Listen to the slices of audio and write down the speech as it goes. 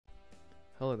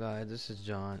Hello guys, this is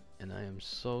John, and I am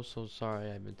so sorry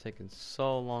I've been taking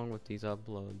so long with these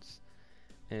uploads,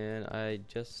 and I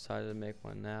just decided to make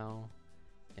one now,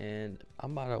 and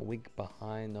I'm about a week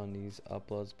behind on these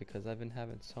uploads because I've been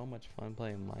having so much fun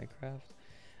playing Minecraft.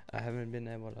 I haven't been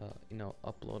able to,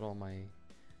 upload all my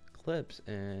clips,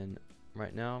 and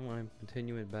right now I'm going to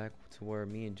continue it back to where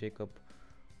me and Jacob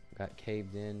got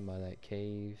caved in by that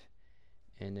cave,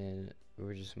 and then we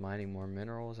were just mining more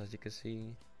minerals, as you can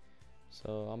see.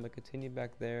 So I'm gonna continue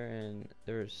back there, and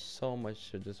there's so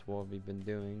much to this world we've been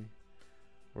doing.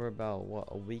 We're about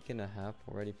a week and a half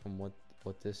already from what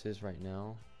this is right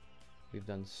now. We've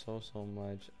done so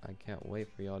much. I can't wait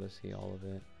for y'all to see all of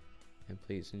it, and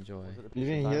please enjoy. You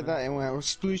didn't hear that? It went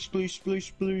sploosh sploosh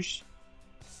sploosh sploosh.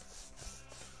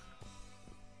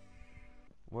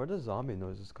 Where the zombie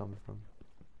noises coming from?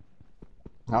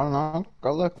 I don't know.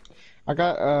 Go look. I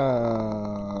got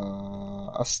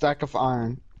a stack of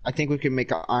iron. I think we can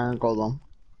make an iron golem.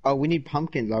 Oh, we need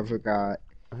pumpkins. I forgot.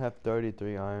 I have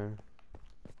 33 iron.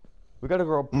 We gotta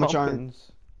grow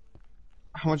pumpkins.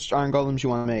 How much iron golems you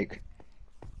want to make?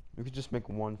 We could just make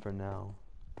one for now.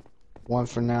 One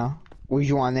for now. What do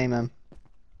you want to name him?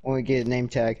 When we get a name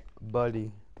tag.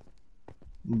 Buddy.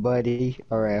 Buddy.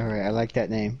 Alright. I like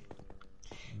that name.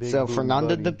 Big so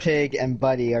Fernando the pig and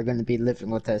Buddy are going to be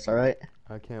living with us, alright?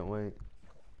 I can't wait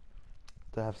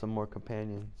to have some more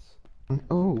companions.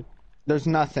 Oh, there's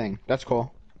nothing. That's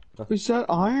cool. Is that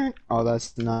iron? Oh,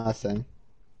 that's nothing.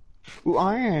 Ooh,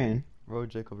 iron. Bro,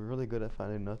 Jacob, you're really good at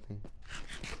finding nothing.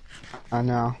 I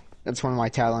know. That's one of my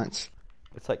talents.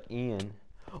 It's like Ian.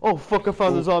 Oh, fuck, I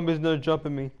found the zombies and they're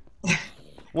jumping me.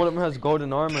 One of them has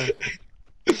golden armor.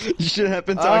 You should have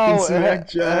been talking smack,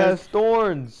 John. It has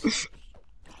thorns.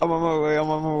 I'm on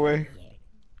my way.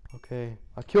 Okay,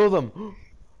 I killed him.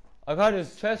 I got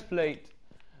his chest plate.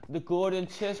 The golden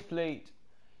chest plate.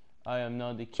 I am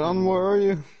now the king. John, where are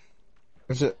you?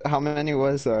 Was it, how many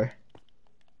was there?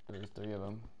 There's 3 of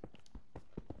them.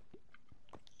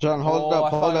 John, hold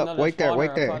up. Wait there.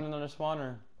 I found another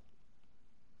spawner.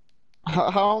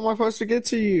 How am I supposed to get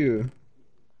to you?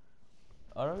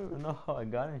 I don't even know how I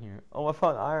got in here. Oh, I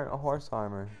found a horse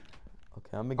armor.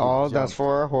 Okay, I'm gonna get jumped. That's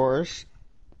for a horse?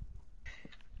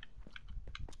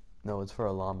 No, it's for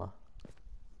a llama.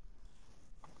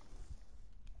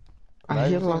 I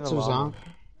hear lots of zombies.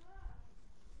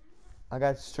 I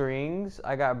got strings,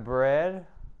 I got bread,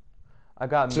 I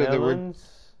got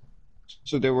melons.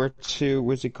 So there were 2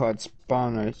 wizard card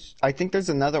spawners. I think there's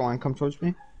another one. Come towards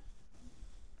me.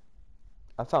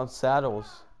 I found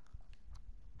saddles.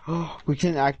 We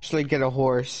can actually get a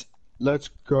horse. Let's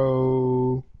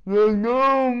go. Let's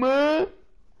go, man.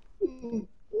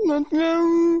 Let's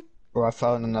go. Oh, I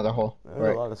found another hole.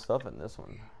 There's a lot of stuff in this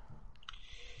one.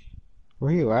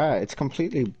 Where are you at? It's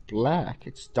completely black.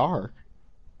 It's dark.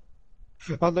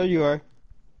 Oh, there you are.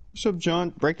 What's up, John?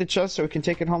 Break the chest so we can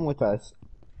take it home with us.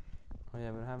 Oh yeah,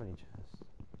 I don't have any chests.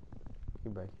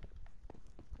 You break it.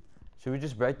 Should we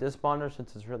just break this spawner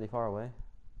since it's really far away?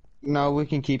 No, we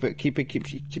can keep it. Keep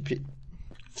it.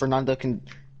 Fernando can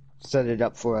set it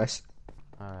up for us.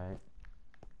 Alright.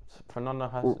 So Fernando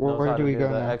knows where how do to we do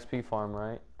go the now? XP farm,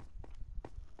 right?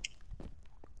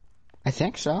 I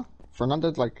think so.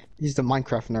 Fernando's like, he's the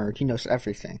Minecraft nerd. He knows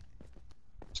everything.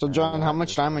 So, John, how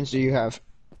much diamonds do you have?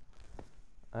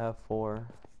 I have 4.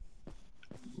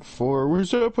 4?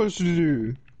 What's that supposed to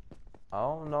do? I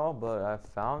don't know, but I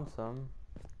found some.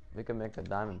 We can make a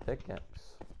diamond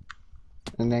pickaxe.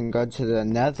 And then go to the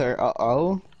nether.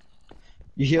 Uh-oh.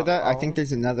 You hear that? I think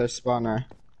there's another spawner.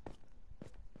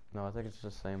 No, I think it's the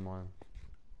same one.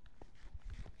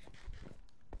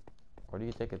 Where do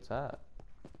you think it's at?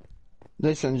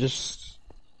 Listen, just...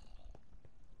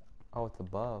 Oh, it's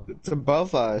above. It's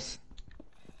above us.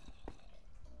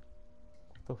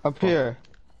 Up here.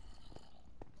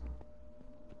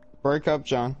 Break up,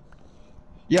 John.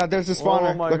 Yeah, there's a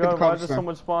spawner. Oh my Look god, at the why are there so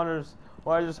much spawners?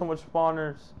 Why are there so much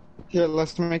spawners? Here,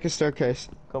 let's make a staircase.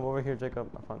 Come over here, Jacob.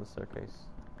 I found the staircase.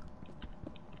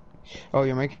 Oh,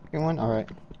 you're making one? Alright.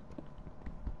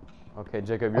 Okay,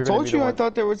 Jacob, I told you I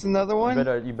thought there was another one.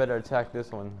 You better attack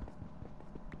this one.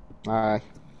 Alright.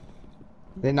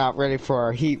 They're not ready for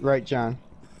our heat, right, John?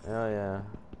 Oh yeah.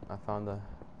 I found the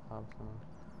top one.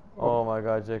 Oh my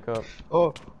god, Jacob.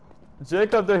 Oh.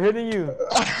 Jacob, they're hitting you.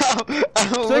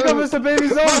 Jacob, it's a baby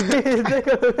zombie.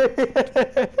 Jacob,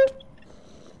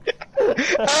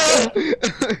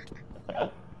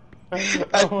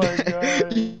 oh my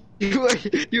god. You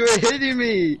were hitting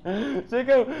me.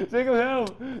 Jacob,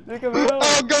 help. Jacob, help.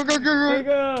 Oh, go.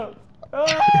 Jacob.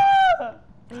 Ah!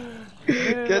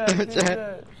 Get them,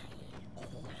 Jack.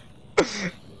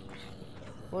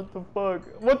 What the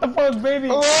fuck? What the fuck, baby?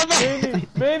 Oh, no. Baby,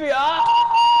 baby,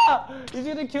 ah! He's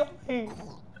gonna kill me.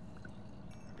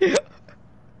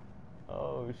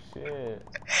 Oh shit.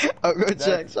 I'll go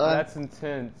check, son. That's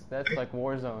intense. That's like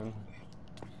Warzone.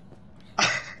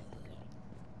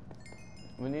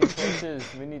 We need torches.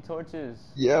 We need torches.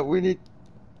 Yeah, we need.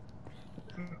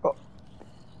 Oh.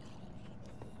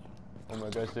 Oh my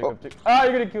gosh, Jacob. Ah,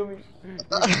 you're gonna kill me.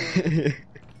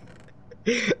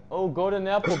 Oh, golden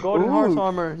apple, golden horse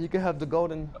armor. You can have the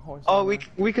golden horse armor. Oh,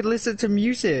 we could listen to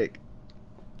music.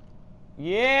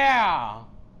 Yeah.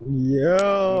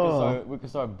 Yo. We can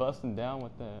start busting down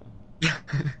with that.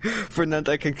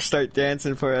 Fernanda can start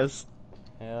dancing for us.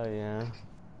 Hell yeah.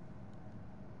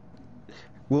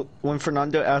 When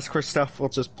Fernando asks for stuff, we'll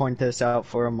just point this out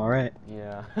for him, alright?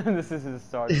 Yeah, this is his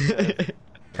start.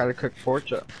 Gotta cook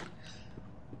pork up.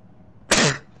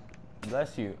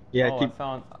 Bless you. Yeah, oh, I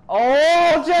found.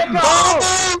 Oh,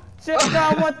 Jacob!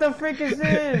 Jacob, what the frick is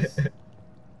this?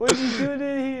 What did you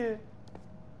do here?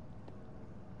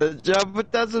 Jump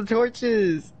with us some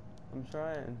torches. I'm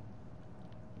trying.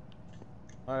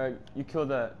 Alright, you killed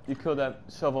that. You killed that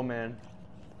shovel man.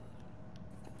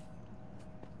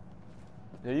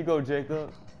 There you go,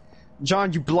 Jacob.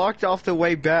 John, you blocked off the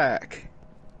way back.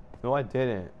 No, I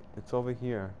didn't. It's over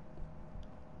here.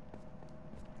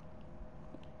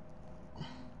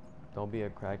 Don't be a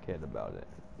crackhead about it.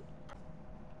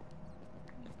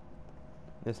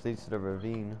 This leads to the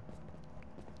ravine.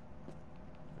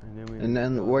 And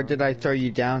then Where did I throw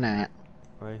you down at?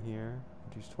 Right here.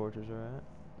 These torches are at.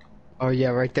 Oh yeah,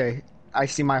 right there. I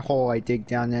see my hole I dig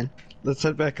down in. Let's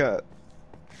head back up.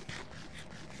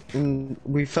 And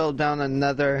we fell down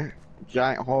another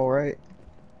giant hole, right?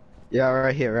 Yeah,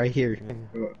 right here, right here.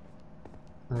 Yeah.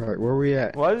 Alright, where we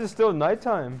at? Why is it still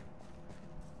nighttime?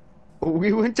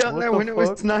 We went down there when it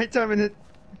was nighttime and it...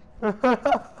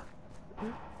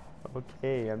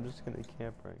 Okay, I'm just gonna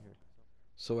camp right here.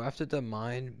 So after the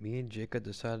mine, me and Jacob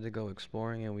decided to go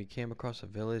exploring and we came across a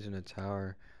village and a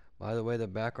tower. By the way, the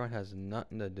background has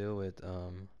nothing to do with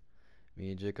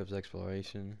me and Jacob's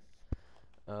exploration.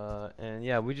 And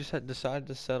yeah, we just had decided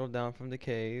to settle down from the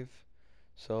cave.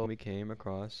 So we came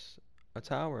across a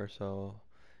tower, so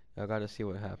I gotta see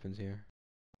what happens here.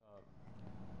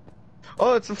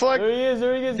 Oh, it's the flag! There he is,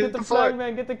 there he is, get the flag, flag,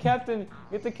 man, get the captain,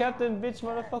 bitch,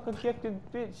 motherfucker, captain,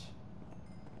 bitch.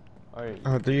 Alright.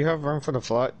 Oh, do you have room for the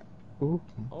flag? Ooh.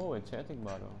 Oh, enchanting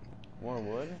bottle. More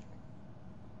wood?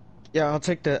 Yeah, I'll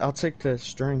take the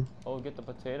string. Oh, get the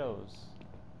potatoes.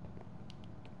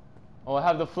 Oh, I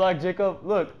have the flag, Jacob.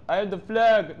 Look, I have the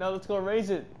flag. Now let's go raise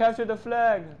it. Capture the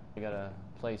flag. You gotta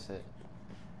place it.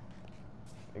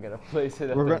 You gotta place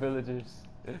it at the villagers.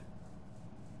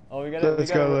 Oh, we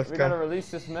gotta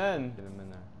release this man. Get him in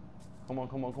there. Come on,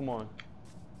 come on, come on.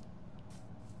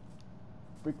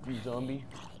 Freak you, zombie.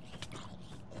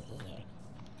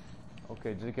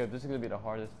 Okay, Jacob, this is gonna be the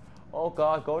hardest. Oh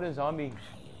God, golden zombie.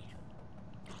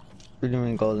 We're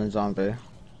doing golden zombie.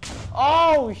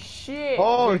 Oh shit!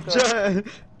 Oh,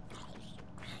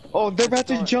 oh, they're about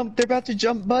to jump. They're about to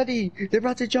jump, buddy. They're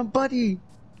about to jump, buddy.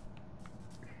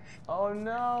 Oh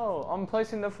no! I'm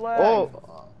placing the flag.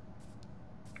 Oh,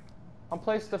 I'm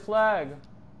placing the flag.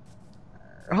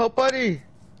 help, buddy.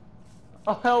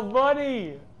 Oh, help,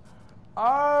 buddy!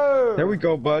 Oh! There we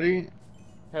go, buddy.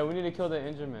 Hey, we need to kill the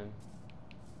Enderman.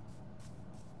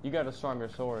 You got a stronger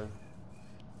sword.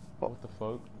 What the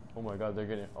fuck? Oh my God, they're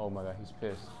getting. Oh my God, he's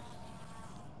pissed.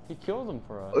 He killed him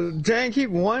for us. Dang, he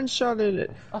one-shotted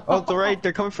it. Oh, they're right.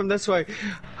 They're coming from this way.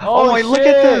 Oh my! shit. Look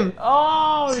at them.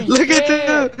 Oh Look shit.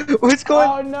 at them. What's going?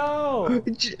 Oh no!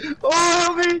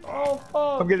 Oh, help me! Oh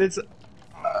fuck! I'm getting.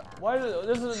 Why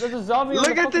is there's a zombie? Look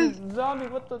on the at this zombie!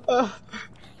 What the?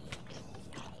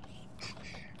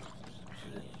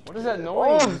 What is that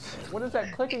noise? What is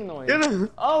that clicking noise?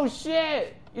 Oh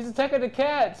shit! He's attacking the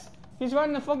cats! He's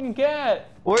running the fucking cat!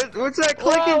 What's that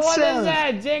clicking sound? What is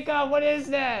that, Jacob? What is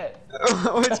that?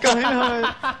 What's going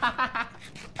on?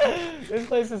 This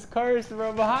place is cursed,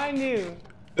 bro. Behind you!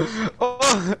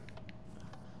 Oh.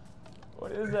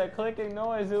 What is that clicking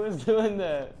noise? Who is doing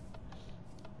that?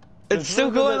 It's still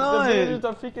going on! The villagers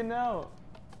are freaking out!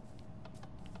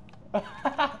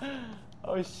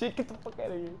 Oh shit, get the fuck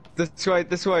out of here. This way,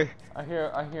 this way. I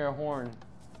hear a horn.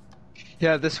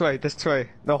 Yeah, this way, this way.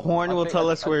 The horn will tell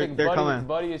us where they're coming.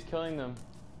 Buddy is killing them.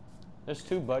 There's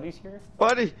two buddies here?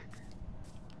 Buddy!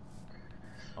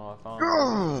 Oh, I found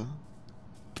him.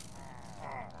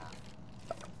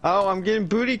 Oh, I'm getting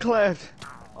booty clapped.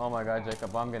 Oh my God,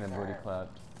 Jacob, I'm getting booty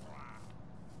clapped.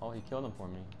 Oh, he killed him for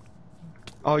me.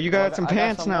 Oh, you got some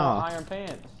pants now. Iron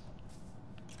pants.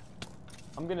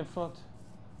 I'm getting fucked.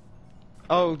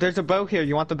 Oh, there's a bow here.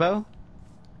 You want the bow?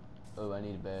 Oh, I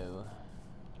need a bow.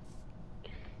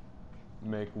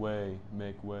 Make way,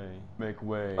 make way, make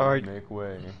way, Alright. make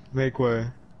way. Make way.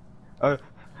 Oh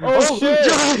shit!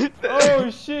 John! Oh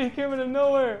shit, he came out of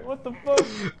nowhere! What the fuck?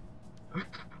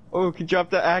 Oh, can you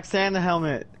drop the axe and the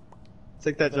helmet?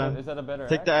 Take that, John. Is that a better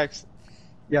Take the axe.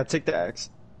 Yeah, take the axe.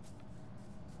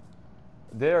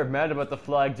 They are mad about the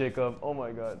flag, Jacob. Oh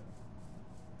my god.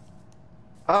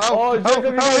 Oh, Jacob,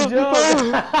 you got oh,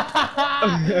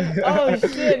 jump! Oh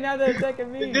shit, now they're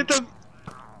attacking me! Get them!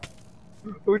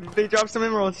 Oh, they dropped some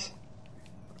emeralds.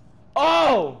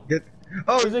 Oh! Get.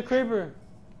 Oh! There's a creeper!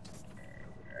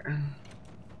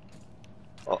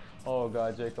 Oh, Oh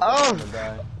god, Jacob, Oh. I'm gonna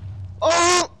die.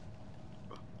 oh!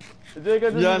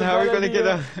 Jacob, this John, is a how are we bad gonna get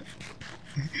idea. out?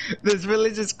 This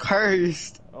village is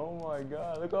cursed. Oh my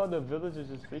god, look at all the villagers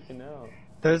just freaking out.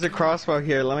 There's a crossbow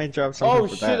here. Let me drop something Oh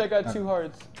for shit, that. I got 2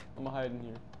 hearts. I'm gonna hide in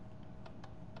here.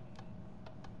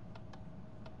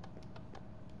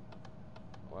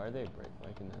 Why are they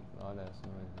making that odd ass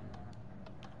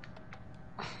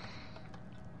noise?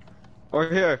 Or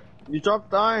here. You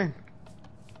dropped iron.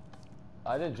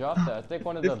 I didn't drop that. I think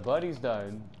one of the buddies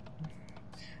died.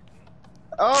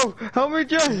 Oh, help me,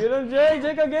 John. Get him, Jay!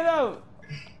 Jacob, get him!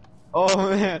 Oh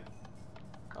man.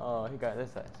 Oh, he got this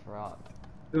ass rocked.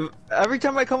 Every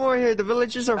time I come over here, the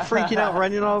villagers are freaking out,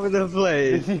 running all over the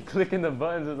place. He clicking the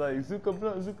buttons. It's like Zuka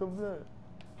blood, Zuka blood.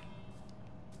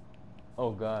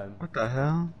 Oh god. What the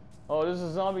hell? Oh, there's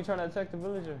a zombie trying to attack the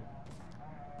villager.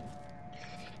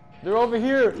 They're over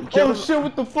here. Kill Oh him. shit!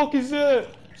 What the fuck is that?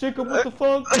 Jacob, what the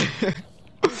fuck?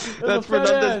 That's fat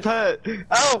Fernando's pet.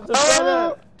 Ow! There's a fat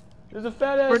Ow! ass. There's a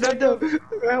fat ass. Fernando! Jacob.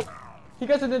 Help. He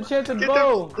got an enchanted Get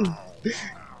bow. them.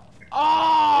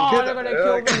 Oh, Get they're them.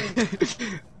 gonna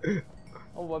kill me.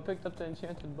 Oh, I picked up the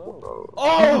enchanted bow. Oh!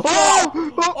 Oh!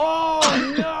 Oh!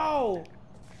 Oh no!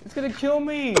 It's gonna kill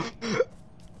me.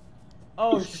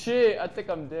 Oh shit! I think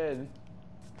I'm dead.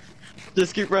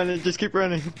 Just keep running, just keep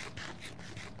running.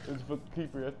 There's a fucking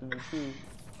creeper after me too.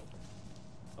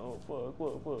 Oh fuck!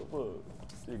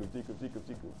 Jacob, Jacob, Jacob,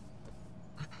 Jacob.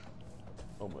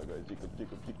 Oh my god, Jacob,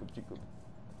 Jacob, Jacob, Jacob.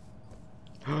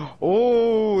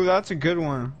 Oh, that's a good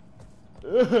one.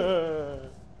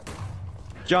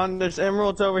 John, there's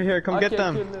emeralds over here. Come get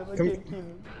them. I can't Come- kill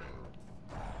him.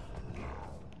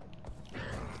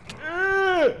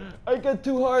 I got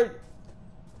 2 heart.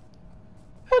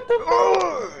 What the fuck?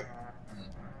 Oh!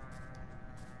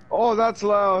 Oh, that's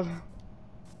loud.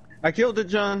 I killed it,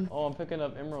 John. Oh, I'm picking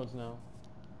up emeralds now.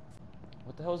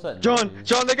 What the hell is that John, noise?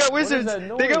 John, they got What is wizards.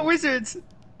 that They got noise? wizards.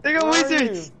 They got Where are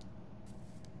wizards.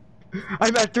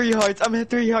 I'm at 3 hearts. I'm at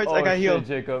 3 hearts. Oh I got shit, healed.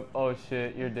 Jacob. Oh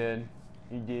shit, you're dead.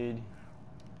 You did.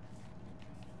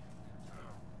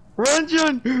 Run,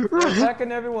 John. They're Run.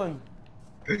 attacking everyone.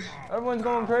 Everyone's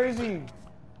going crazy.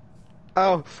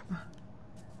 Oh.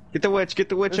 Get the witch. Get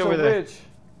the witch There's over a there. witch.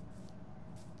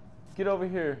 Get over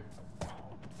here.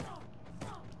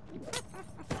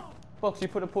 Fuck, she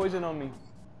put a poison on me.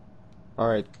 All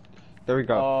right. There we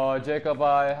go. Oh, Jacob,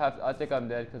 I think I'm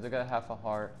dead because I got half a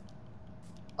heart.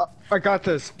 I got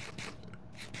this.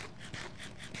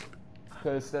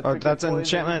 Cause that Oh, freaking that's an poison-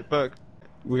 enchantment book.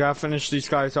 We gotta finish these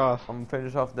guys off. I'm gonna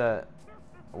finish off that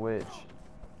witch.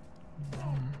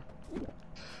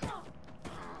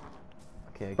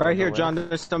 Okay. Right here, John.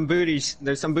 There's some booties.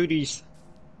 There's some booties.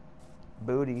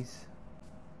 Booties.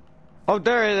 Oh,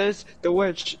 there it is. The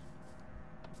witch.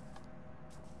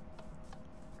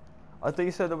 I thought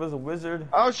you said there was a wizard.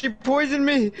 Oh, she poisoned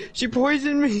me. She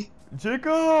poisoned me.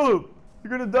 Jacob, you're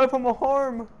gonna die from a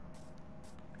harm.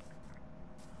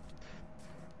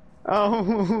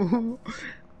 Oh.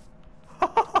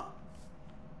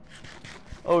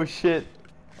 Oh shit.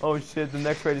 Oh shit, the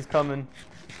next raid is coming.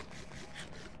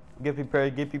 Get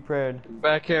prepared, get prepared.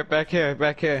 Back here, back here,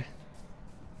 back here.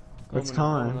 It's I'm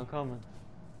coming. coming.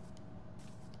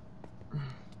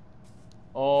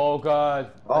 Oh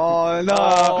god. Oh no!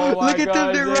 Oh my Look at god,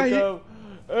 them, they're right here.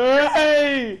 Jacob.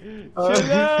 Hey!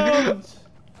 Chill out!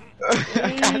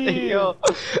 I gotta heal.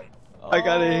 I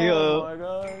gotta Oh heal. my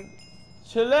god.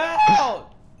 Chill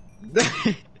out!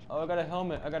 Oh, I got a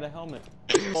helmet. I got a helmet.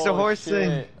 It's Oh, the horse shit.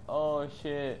 thing. Oh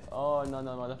shit. Oh no,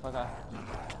 motherfucker.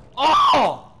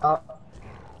 Oh!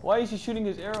 Why is he shooting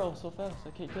his arrow so fast? I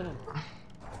can't kill him.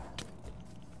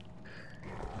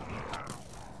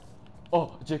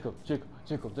 Oh, Jacob,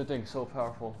 that thing's so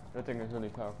powerful. That thing is really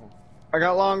powerful. I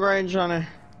got long range on it.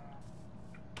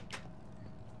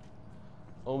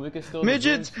 Oh, we can still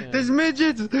Midgets! defend him. There's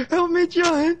midgets! Help me,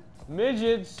 John!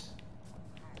 Midgets!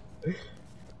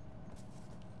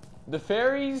 The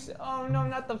fairies? Oh no,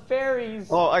 not the fairies!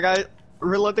 Oh, I got it.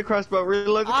 Reload the crossbow.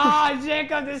 Reload the crossbow. Ah,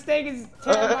 Jacob, this thing is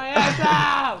tearing my ass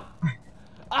out!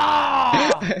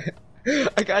 Ah!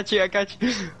 I got you. I got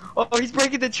you. Oh, he's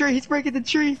breaking the tree. He's breaking the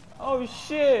tree. Oh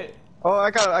shit! Oh, I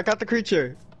got the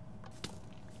creature.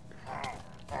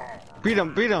 Beat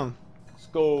him. Beat him. Let's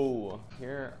go.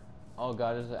 Here. Oh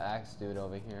god, there's an axe dude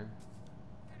over here.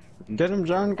 Get him,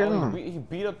 John. Get him. He's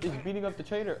beating up the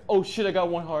trader. Oh shit, I got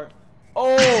one heart.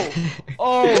 Oh!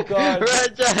 Oh god.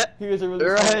 Right, John. He has a really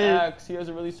strong axe. He has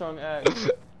a really strong axe.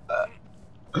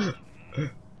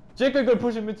 Jacob, go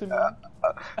push him into me.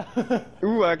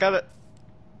 Ooh, I got it.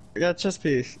 I got a chest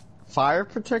piece. Fire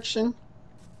protection?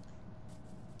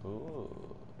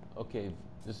 Ooh. Okay,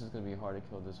 this is gonna be hard to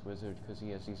kill this wizard because he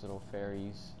has these little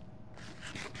fairies.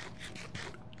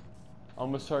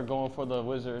 I'm gonna start going for the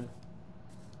wizard.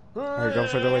 Alright, go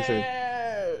for the wizard.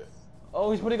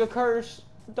 Oh, he's putting a curse.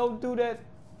 Don't do that.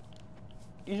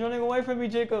 He's running away from me,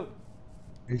 Jacob.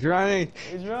 He's running.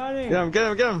 He's running. Get him, get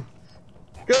him, get him.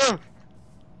 Get him.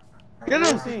 Get Where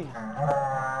him. is he?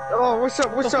 Oh, what's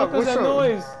up, what's up, What the what's fuck up?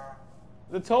 was that noise?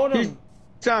 The totem.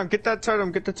 John, get that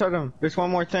totem, get the totem. There's one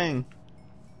more thing.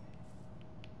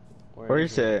 Where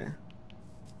is it?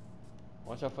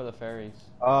 Watch out for the fairies.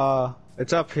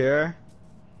 It's up here.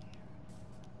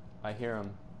 I hear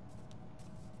him.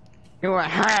 You were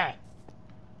hurt.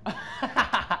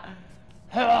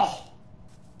 Hell!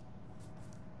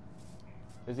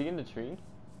 Is he in the tree?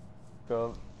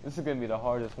 Go. This is gonna be the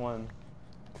hardest one.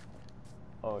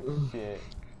 Oh shit.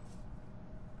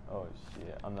 Oh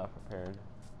shit. I'm not prepared.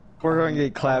 We're gonna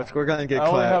get clapped. We're gonna get I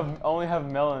clapped. only have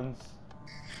melons.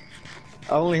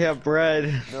 I only have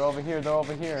bread. They're over here. They're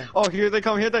over here. Oh, here they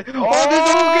come. Here they.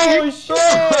 Oh, there's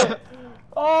shit!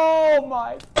 Oh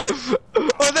my!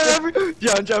 Oh, they're every.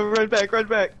 John, run back, run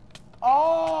back.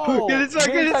 Oh! Get inside,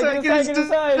 get inside, get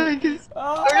inside!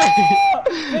 Oh!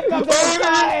 Pick up the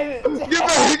inside!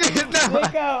 Get back,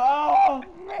 Pick up! Oh,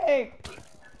 frick!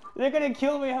 They're gonna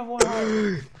kill me. I have one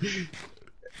heart.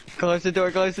 Close the door,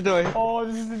 close the door. Oh,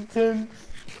 this is intense.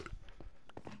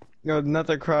 No,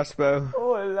 another crossbow.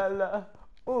 Oh la la.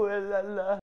 Oh la la.